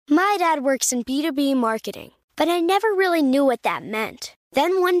My dad works in B2B marketing, but I never really knew what that meant.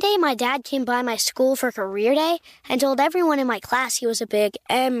 Then one day my dad came by my school for career day and told everyone in my class he was a big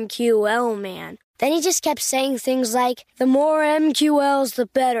MQL man. Then he just kept saying things like, the more MQLs, the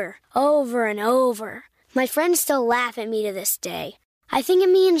better, over and over. My friends still laugh at me to this day. I think it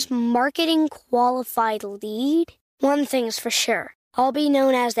means marketing qualified lead. One thing's for sure, I'll be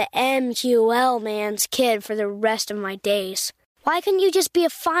known as the MQL man's kid for the rest of my days. Why couldn't you just be a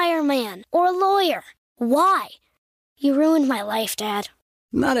fireman or a lawyer? Why? You ruined my life, Dad.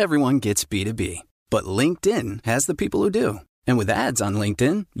 Not everyone gets B2B, but LinkedIn has the people who do. And with ads on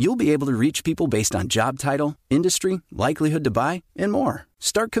LinkedIn, you'll be able to reach people based on job title, industry, likelihood to buy, and more.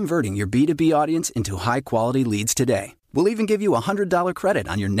 Start converting your B2B audience into high-quality leads today. We'll even give you a $100 credit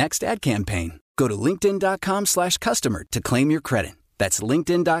on your next ad campaign. Go to linkedin.com/customer to claim your credit. That's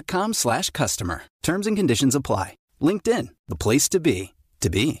linkedin.com/customer. Terms and conditions apply. LinkedIn, the place to be, to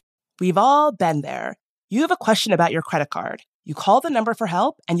be. We've all been there. You have a question about your credit card. You call the number for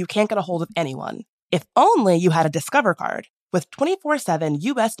help and you can't get a hold of anyone. If only you had a Discover card. With 24/7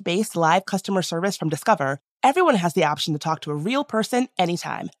 US-based live customer service from Discover, everyone has the option to talk to a real person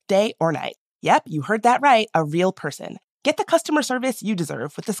anytime, day or night. Yep, you heard that right, a real person. Get the customer service you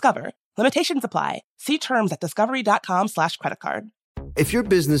deserve with Discover. Limitations apply. See terms at discovery.com/creditcard. If your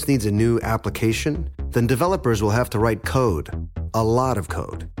business needs a new application, then developers will have to write code. A lot of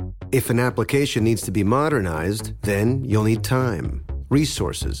code. If an application needs to be modernized, then you'll need time,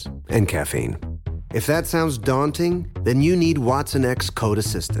 resources, and caffeine. If that sounds daunting, then you need Watson X Code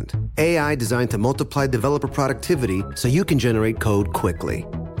Assistant. AI designed to multiply developer productivity so you can generate code quickly.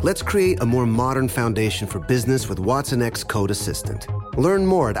 Let's create a more modern foundation for business with Watson X Code Assistant. Learn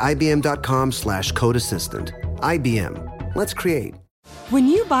more at ibm.com/code assistant. IBM. Let's create. When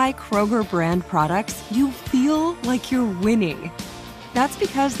you buy Kroger brand products, you feel like you're winning. That's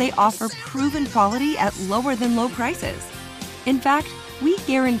because they offer proven quality at lower than low prices. In fact, we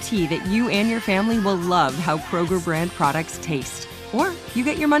guarantee that you and your family will love how Kroger brand products taste, or you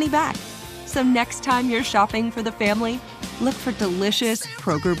get your money back. So next time you're shopping for the family, look for delicious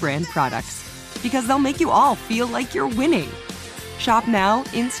Kroger brand products, because they'll make you all feel like you're winning. Shop now,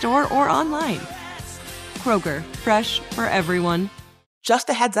 in-store, or online. Kroger, fresh for everyone. Just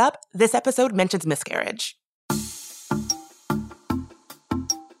a heads up, this episode mentions miscarriage.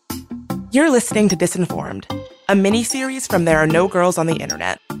 You're listening to Disinformed, a mini-series from There Are No Girls on the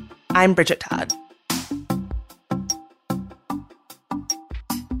Internet. I'm Bridget Todd.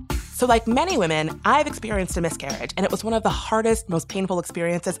 So like many women, I've experienced a miscarriage, and it was one of the hardest, most painful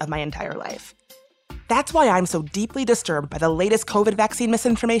experiences of my entire life. That's why I'm so deeply disturbed by the latest COVID vaccine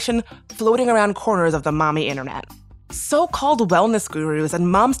misinformation floating around corners of the mommy internet. So-called wellness gurus and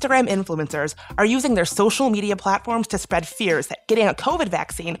momstagram influencers are using their social media platforms to spread fears that getting a COVID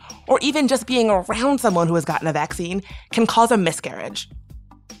vaccine, or even just being around someone who has gotten a vaccine, can cause a miscarriage.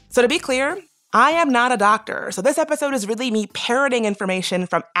 So to be clear, I am not a doctor, so this episode is really me parroting information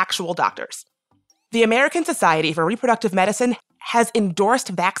from actual doctors. The American Society for Reproductive Medicine has endorsed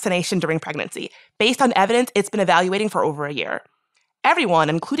vaccination during pregnancy, based on evidence it's been evaluating for over a year. Everyone,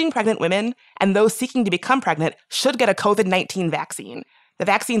 including pregnant women and those seeking to become pregnant, should get a COVID-19 vaccine. The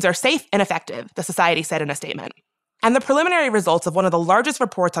vaccines are safe and effective, the society said in a statement. And the preliminary results of one of the largest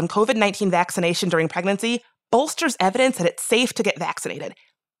reports on COVID-19 vaccination during pregnancy bolsters evidence that it's safe to get vaccinated,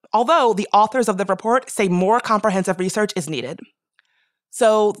 although the authors of the report say more comprehensive research is needed.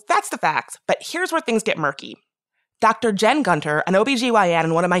 So that's the facts, but here's where things get murky. Dr. Jen Gunter, an OBGYN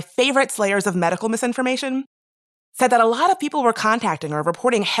and one of my favorite slayers of medical misinformation, said that a lot of people were contacting or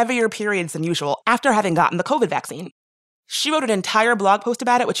reporting heavier periods than usual after having gotten the COVID vaccine. She wrote an entire blog post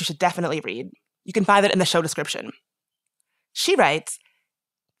about it, which you should definitely read. You can find it in the show description. She writes,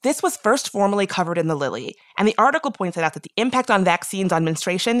 "This was first formally covered in the Lily, and the article pointed out that the impact on vaccines on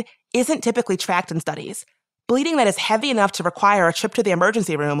menstruation isn't typically tracked in studies. Bleeding that is heavy enough to require a trip to the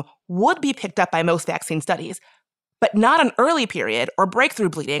emergency room would be picked up by most vaccine studies, but not an early period or breakthrough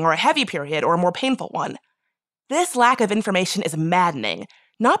bleeding or a heavy period or a more painful one. This lack of information is maddening,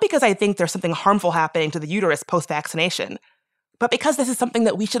 not because I think there's something harmful happening to the uterus post-vaccination, but because this is something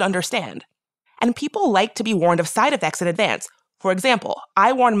that we should understand. And people like to be warned of side effects in advance. For example,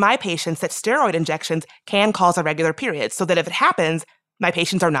 I warn my patients that steroid injections can cause irregular periods so that if it happens, my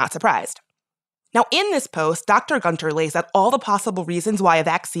patients are not surprised." Now, in this post, Dr. Gunter lays out all the possible reasons why a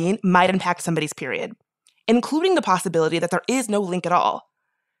vaccine might impact somebody's period, including the possibility that there is no link at all.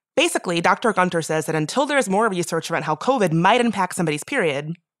 Basically, Dr. Gunter says that until there's more research around how COVID might impact somebody's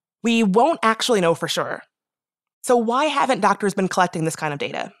period, we won't actually know for sure. So why haven't doctors been collecting this kind of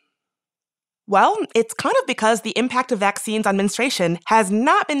data? Well, it's kind of because the impact of vaccines on menstruation has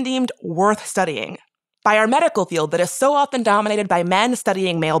not been deemed worth studying by our medical field that is so often dominated by men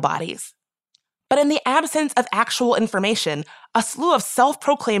studying male bodies. But in the absence of actual information, a slew of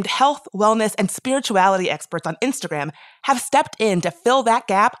self-proclaimed health, wellness, and spirituality experts on Instagram have stepped in to fill that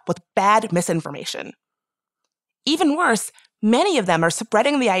gap with bad misinformation. Even worse, many of them are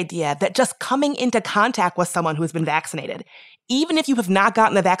spreading the idea that just coming into contact with someone who's been vaccinated, even if you have not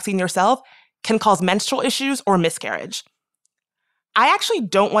gotten the vaccine yourself, can cause menstrual issues or miscarriage. I actually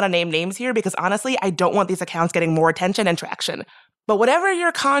don't want to name names here because honestly, I don't want these accounts getting more attention and traction. But whatever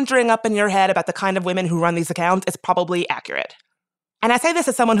you're conjuring up in your head about the kind of women who run these accounts is probably accurate. And I say this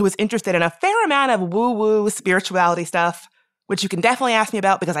as someone who is interested in a fair amount of woo-woo spirituality stuff, which you can definitely ask me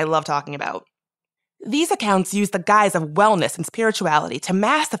about because I love talking about. These accounts use the guise of wellness and spirituality to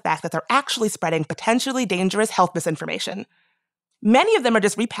mask the fact that they're actually spreading potentially dangerous health misinformation. Many of them are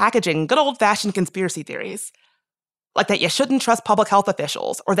just repackaging good old-fashioned conspiracy theories, like that you shouldn't trust public health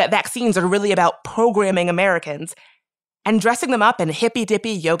officials or that vaccines are really about programming Americans, and dressing them up in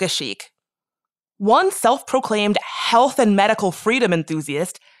hippy-dippy yoga chic. One self-proclaimed health and medical freedom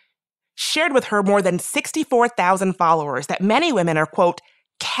enthusiast shared with her more than 64,000 followers that many women are, quote,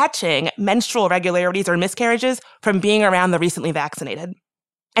 catching menstrual irregularities or miscarriages from being around the recently vaccinated.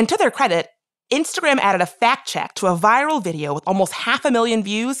 And to their credit, Instagram added a fact check to a viral video with almost 500,000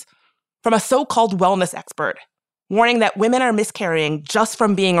 views from a so-called wellness expert, warning that women are miscarrying just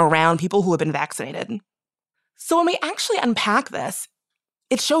from being around people who have been vaccinated. So when we actually unpack this,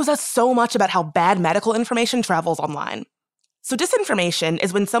 it shows us so much about how bad medical information travels online. So disinformation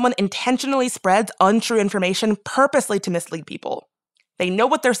is when someone intentionally spreads untrue information purposely to mislead people. They know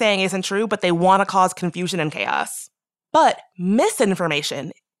what they're saying isn't true, but they want to cause confusion and chaos. But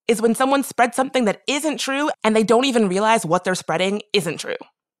misinformation is when someone spreads something that isn't true and they don't even realize what they're spreading isn't true.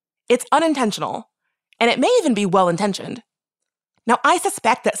 It's unintentional, and it may even be well-intentioned. Now, I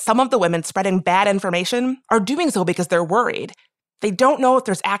suspect that some of the women spreading bad information are doing so because they're worried. They don't know if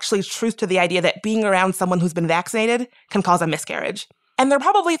there's actually truth to the idea that being around someone who's been vaccinated can cause a miscarriage. And they're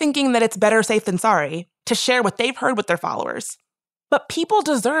probably thinking that it's better safe than sorry to share what they've heard with their followers. But people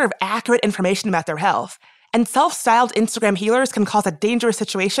deserve accurate information about their health, and self-styled Instagram healers can cause a dangerous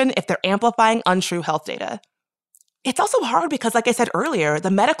situation if they're amplifying untrue health data. It's also hard because, like I said earlier,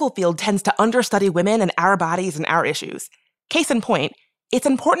 the medical field tends to understudy women and our bodies and our issues. Case in point, it's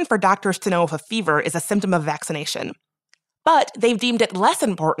important for doctors to know if a fever is a symptom of vaccination. But they've deemed it less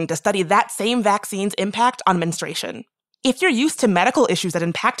important to study that same vaccine's impact on menstruation. If you're used to medical issues that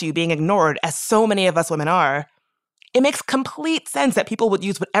impact you being ignored, as so many of us women are, it makes complete sense that people would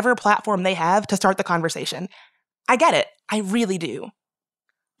use whatever platform they have to start the conversation. I get it. I really do.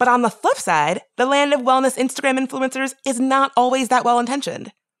 But on the flip side, the land of wellness Instagram influencers is not always that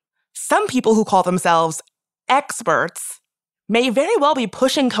well-intentioned. Some people who call themselves experts may very well be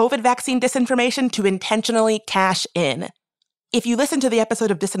pushing COVID vaccine disinformation to intentionally cash in. If you listen to the episode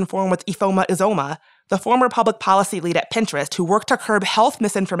of Disinform with Ifeoma Uzoma, the former public policy lead at Pinterest who worked to curb health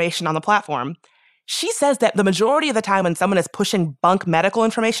misinformation on the platform, she says that the majority of the time when someone is pushing bunk medical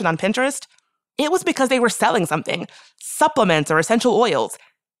information on Pinterest, it was because they were selling something, supplements or essential oils,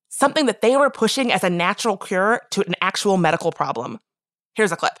 something that they were pushing as a natural cure to an actual medical problem.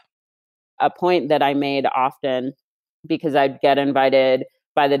 Here's a clip. A point that I made often, because I'd get invited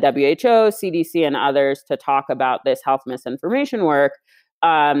by the WHO, CDC, and others to talk about this health misinformation work,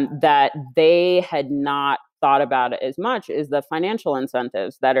 that they had not thought about it as much is the financial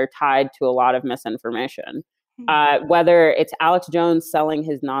incentives that are tied to a lot of misinformation. Whether it's Alex Jones selling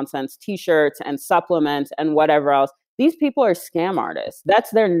his nonsense t-shirts and supplements and whatever else, these people are scam artists. That's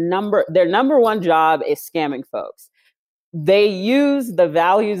their number one job is scamming folks. They use the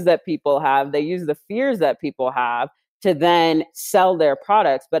values that people have, they use the fears that people have to then sell their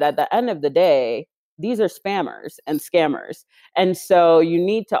products. But at the end of the day, these are spammers and scammers. And so you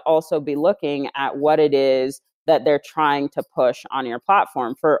need to also be looking at what it is that they're trying to push on your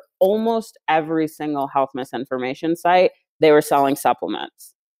platform. For almost every single health misinformation site, they were selling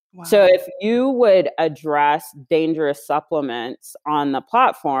supplements. Wow. So if you would address dangerous supplements on the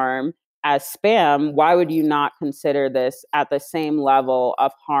platform as spam, why would you not consider this at the same level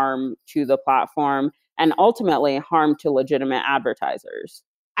of harm to the platform and ultimately harm to legitimate advertisers?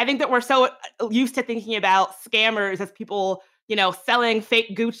 I think that we're so used to thinking about scammers as people, selling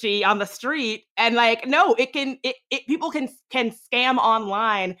fake Gucci on the street. And no, people can scam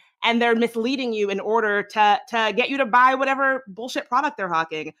online and they're misleading you in order to get you to buy whatever bullshit product they're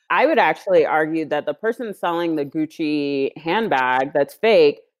hawking. I would actually argue that the person selling the Gucci handbag that's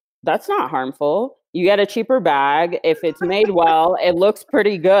fake, that's not harmful. You get a cheaper bag. If it's made well, it looks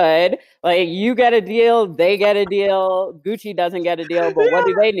pretty good. Like, you get a deal, they get a deal. Gucci doesn't get a deal, but what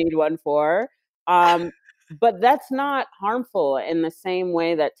do they need one for? But that's not harmful in the same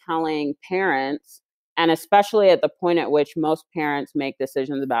way that telling parents, and especially at the point at which most parents make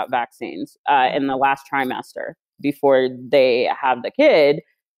decisions about vaccines in the last trimester before they have the kid,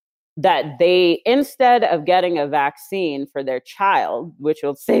 that they, instead of getting a vaccine for their child, which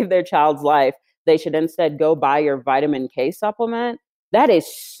will save their child's life, they should instead go buy your vitamin K supplement. That is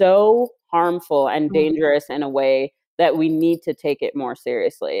so harmful and dangerous in a way that we need to take it more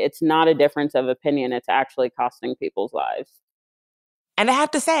seriously. It's not a difference of opinion. It's actually costing people's lives. And I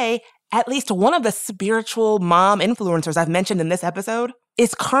have to say, at least one of the spiritual mom influencers I've mentioned in this episode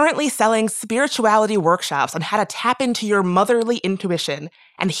is currently selling spirituality workshops on how to tap into your motherly intuition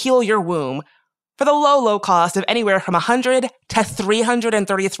and heal your womb for the low cost of anywhere from $100 to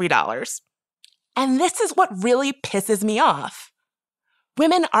 $333. And this is what really pisses me off.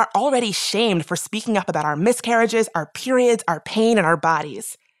 Women are already shamed for speaking up about our miscarriages, our periods, our pain, and our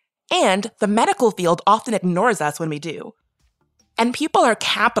bodies. And the medical field often ignores us when we do. And people are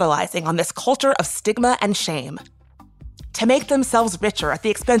capitalizing on this culture of stigma and shame to make themselves richer at the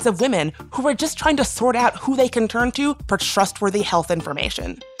expense of women who are just trying to sort out who they can turn to for trustworthy health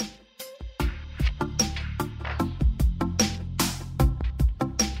information.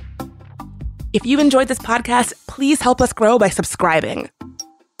 If you enjoyed this podcast, please help us grow by subscribing.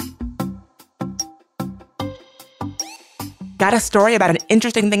 Got a story about an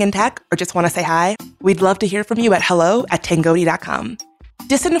interesting thing in tech or just want to say hi? We'd love to hear from you at hello@tangoti.com.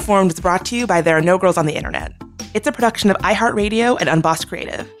 Disinformed is brought to you by There Are No Girls on the Internet. It's a production of iHeartRadio and Unbossed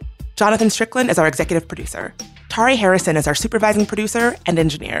Creative. Jonathan Strickland is our executive producer. Tari Harrison is our supervising producer and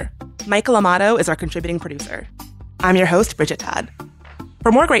engineer. Michael Amato is our contributing producer. I'm your host, Bridget Todd.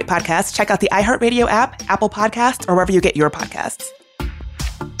 For more great podcasts, check out the iHeartRadio app, Apple Podcasts, or wherever you get your podcasts.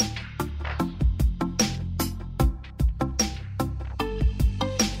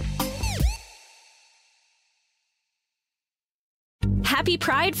 Happy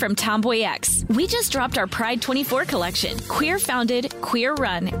Pride from Tomboy X. We just dropped our Pride 24 collection. Queer founded, queer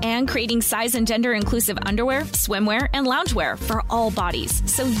run, and creating size and gender inclusive underwear, swimwear, and loungewear for all bodies,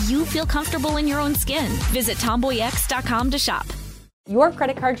 so you feel comfortable in your own skin. Visit tomboyx.com to shop. Your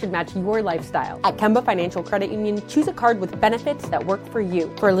credit card should match your lifestyle. At Kemba Financial Credit Union, choose a card with benefits that work for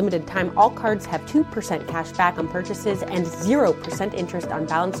you. For a limited time, all cards have 2% cash back on purchases and 0% interest on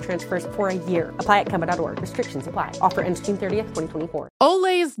balance transfers for a year. Apply at Kemba.org. Restrictions apply. Offer ends June 30th, 2024.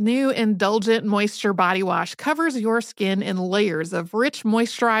 Olay's new Indulgent Moisture Body Wash covers your skin in layers of rich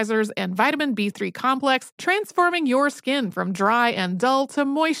moisturizers and vitamin B3 complex, transforming your skin from dry and dull to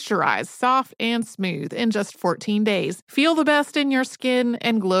moisturized, soft, and smooth in just 14 days. Feel the best in your skin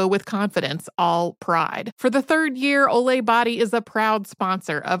and glow with confidence, all pride. For the third year, Olay Body is a proud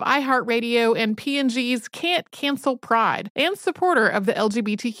sponsor of iHeartRadio and P&G's Can't Cancel Pride and supporter of the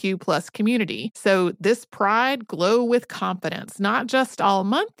LGBTQ+ community. So this pride, glow with confidence, not just all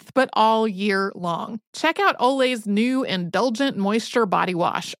month, but all year long. Check out Olay's new Indulgent Moisture Body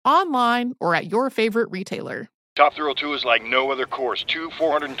Wash online or at your favorite retailer. Top Thrill 2 is like no other course. 2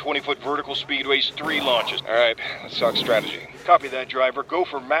 420-foot vertical speedways, 3 launches. All right, let's talk strategy. Copy that, driver. Go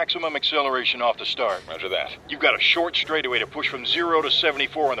for maximum acceleration off the start. Roger that. You've got a short straightaway to push from 0 to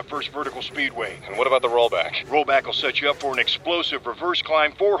 74 on the first vertical speedway. And what about the rollback? Rollback will set you up for an explosive reverse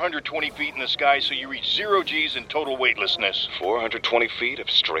climb 420 feet in the sky so you reach 0 Gs in total weightlessness. 420 feet of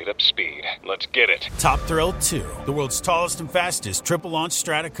straight-up speed. Let's get it. Top Thrill 2, the world's tallest and fastest triple-launch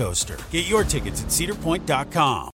strata coaster. Get your tickets at cedarpoint.com.